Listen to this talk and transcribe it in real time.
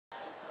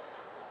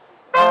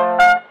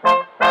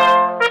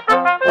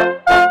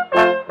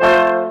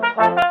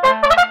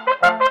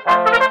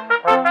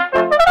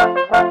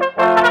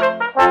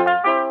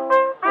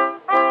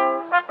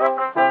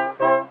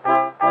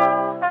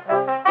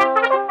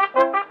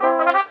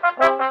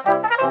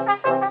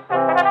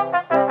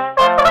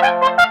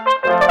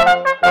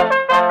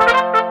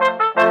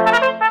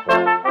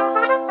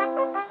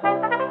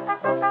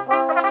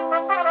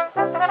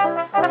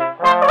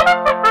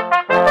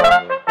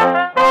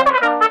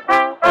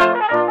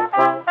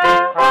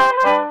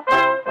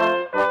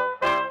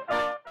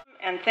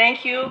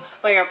thank you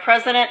by our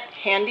president,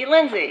 Handy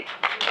Lindsay.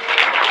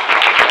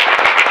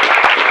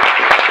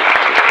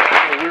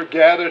 We're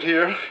gathered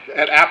here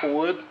at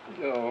Applewood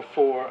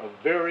for a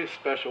very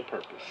special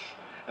purpose,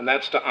 and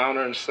that's to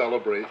honor and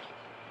celebrate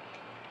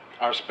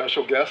our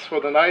special guests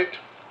for the night,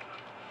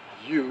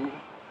 you,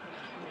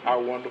 our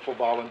wonderful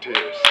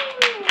volunteers.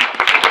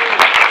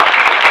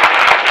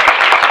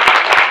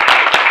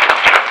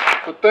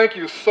 So thank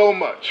you so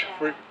much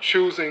for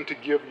choosing to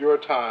give your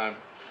time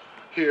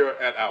here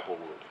at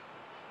Applewood.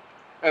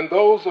 And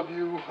those of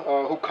you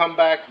who come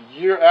back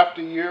year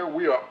after year,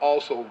 we are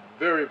also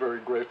very, very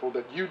grateful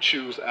that you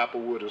choose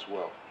Applewood as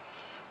well.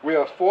 We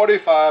have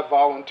 45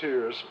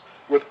 volunteers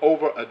with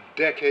over a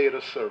decade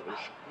of service.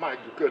 My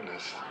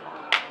goodness,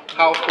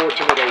 how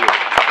fortunate are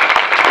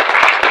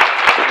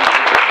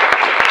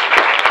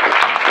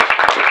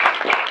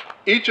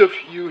we? Each of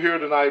you here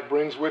tonight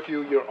brings with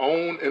you your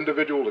own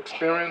individual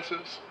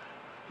experiences,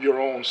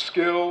 your own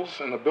skills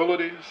and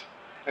abilities,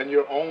 and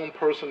your own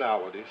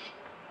personalities.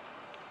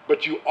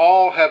 But you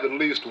all have at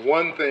least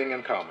one thing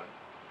in common,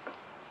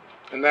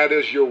 and that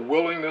is your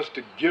willingness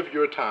to give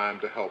your time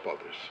to help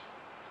others.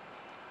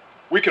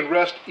 We can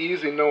rest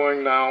easy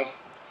knowing now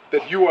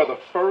that you are the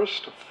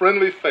first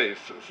friendly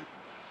faces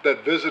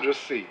that visitors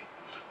see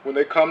when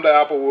they come to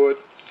Applewood,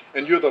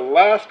 and you're the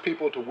last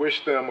people to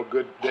wish them a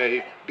good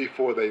day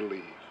before they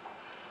leave.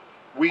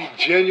 We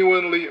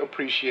genuinely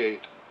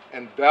appreciate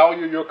and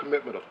value your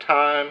commitment of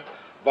time,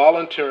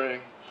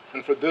 volunteering,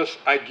 and for this,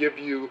 I give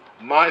you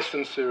my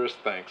sincerest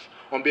thanks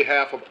on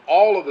behalf of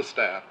all of the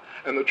staff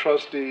and the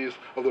trustees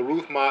of the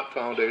Ruth Mott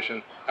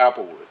Foundation,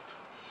 Applewood.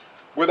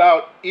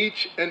 Without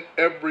each and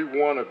every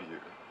one of you,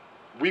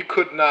 we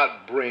could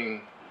not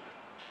bring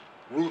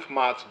Ruth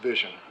Mott's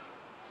vision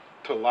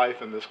to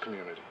life in this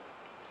community.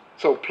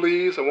 So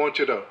please, I want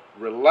you to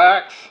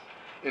relax,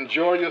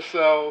 enjoy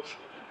yourselves,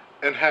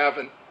 and have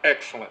an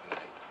excellent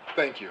night.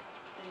 Thank you.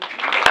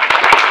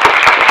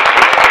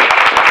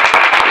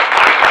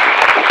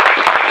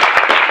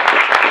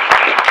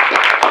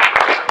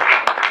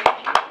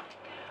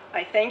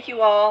 I thank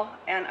you all,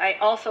 and I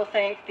also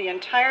thank the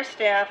entire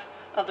staff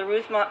of the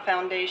Ruth Mott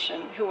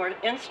Foundation who are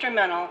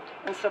instrumental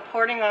in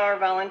supporting our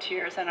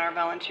volunteers and our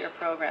volunteer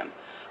program,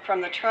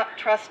 from the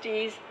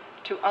trustees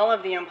to all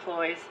of the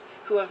employees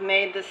who have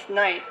made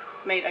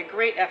a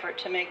great effort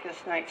to make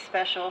this night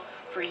special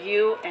for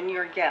you and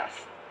your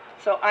guests.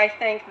 So I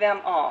thank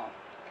them all.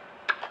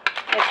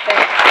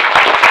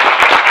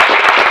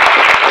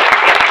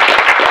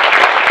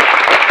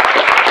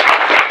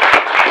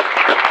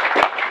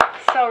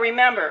 So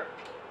remember,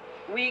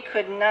 we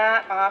could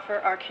not offer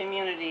our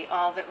community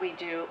all that we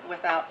do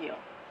without you.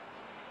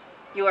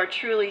 You are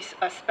truly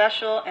a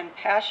special and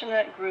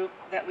passionate group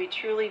that we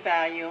truly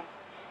value,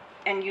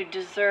 and you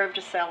deserve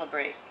to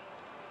celebrate.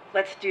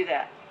 Let's do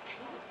that.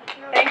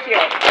 Thank you.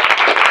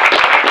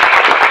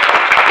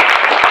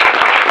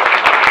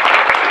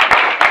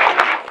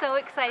 So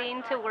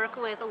exciting to work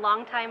with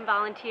longtime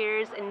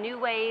volunteers in new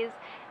ways,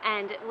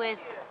 and with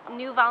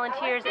new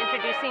volunteers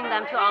introducing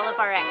them to all of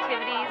our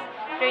activities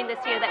during this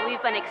year that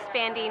we've been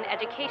expanding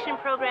education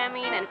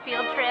programming and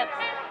field trips.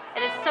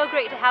 It is so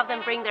great to have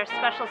them bring their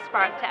special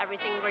spark to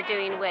everything we're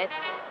doing with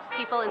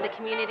people in the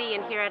community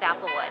and here at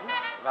Applewood.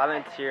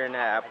 Volunteering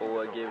at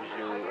Applewood gives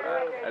you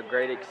a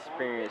great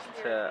experience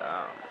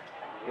to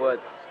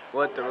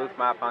what the Ruth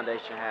Mott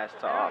Foundation has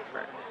to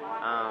offer.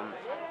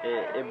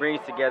 It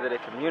brings together the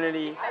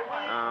community.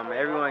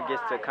 Everyone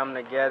gets to come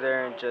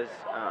together and just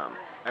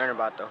learn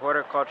about the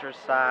horticulture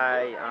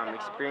side,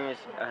 experience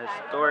a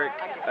historic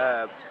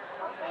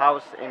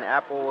house in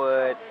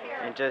Applewood,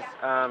 and just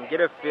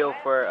get a feel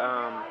for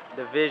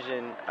the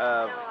vision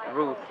of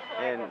Ruth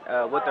and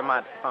what the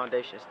Mott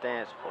Foundation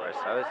stands for.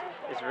 So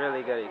it's a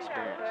really good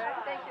experience.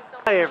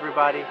 Hi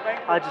everybody,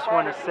 I just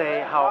want to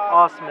say how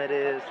awesome it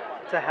is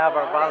to have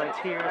our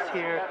volunteers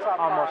here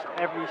almost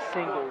every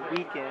single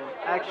weekend,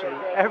 actually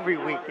every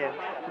weekend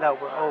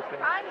that we're open.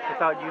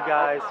 Without you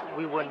guys,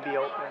 we wouldn't be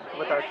open.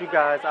 Without you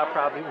guys, I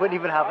probably wouldn't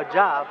even have a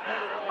job.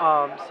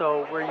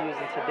 So we're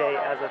using today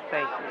as a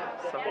thank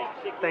you. So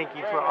thank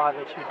you for all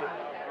that you do.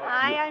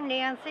 Hi, I'm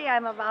Nancy.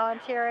 I'm a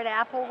volunteer at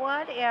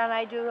Applewood, and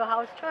I do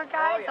house tour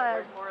guides.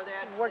 I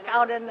work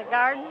out in the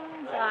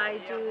gardens.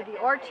 I do the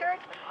orchard.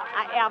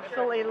 I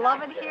absolutely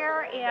love it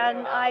here,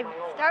 and I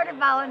started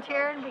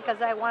volunteering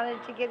because I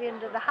wanted to get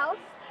into the house,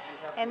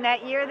 and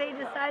that year they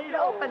decided to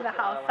open the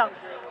house. So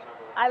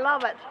I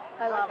love it.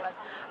 I love it.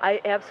 I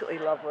absolutely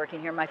love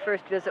working here. My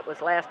first visit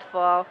was last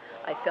fall.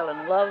 I fell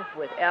in love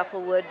with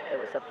Applewood. It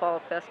was a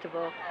fall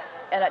festival,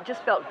 and it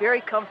just felt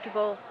very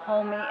comfortable,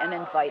 homey, and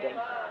inviting.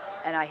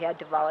 And I had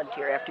to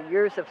volunteer. After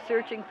years of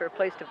searching for a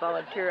place to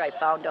volunteer, I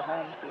found a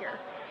home here.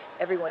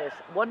 Everyone is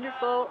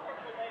wonderful.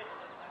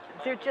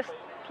 They're just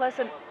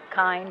pleasant,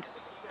 kind,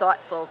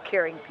 thoughtful,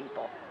 caring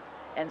people.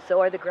 And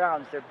so are the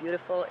grounds. They're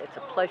beautiful. It's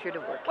a pleasure to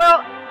work here.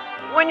 Well,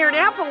 when you're in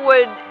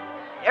Applewood,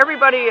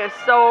 everybody is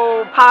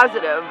so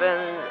positive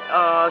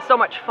and so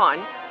much fun.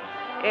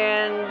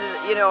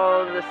 And, you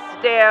know, the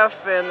staff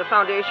and the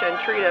foundation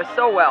treat us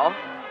so well.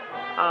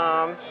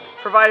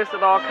 provide us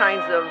with all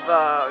kinds of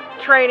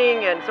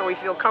training, and so we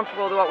feel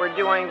comfortable with what we're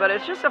doing. But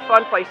it's just a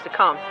fun place to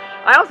come.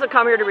 I also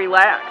come here to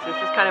relax. This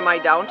is kind of my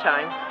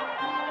downtime.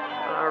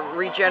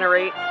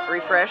 Regenerate,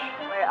 refresh.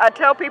 I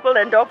tell people,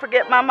 and don't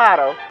forget my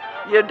motto,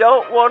 you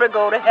don't want to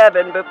go to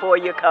heaven before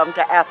you come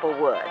to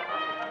Applewood.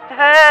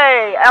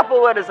 Hey,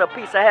 Applewood is a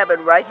piece of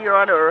heaven right here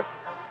on earth.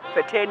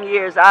 For 10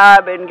 years,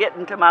 I've been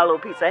getting to my little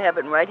piece of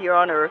heaven right here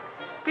on earth.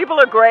 People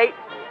are great.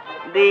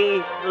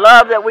 The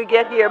love that we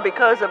get here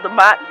because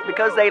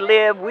they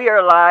live, we are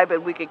alive,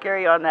 and we can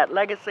carry on that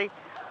legacy.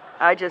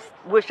 I just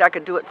wish I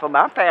could do it for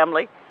my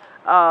family.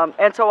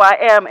 And so I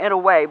am, in a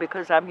way,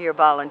 because I'm here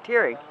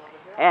volunteering.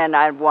 And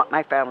I want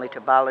my family to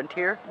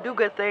volunteer, do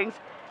good things,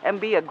 and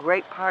be a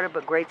great part of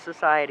a great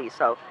society.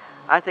 So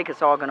I think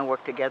it's all going to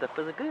work together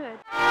for the good.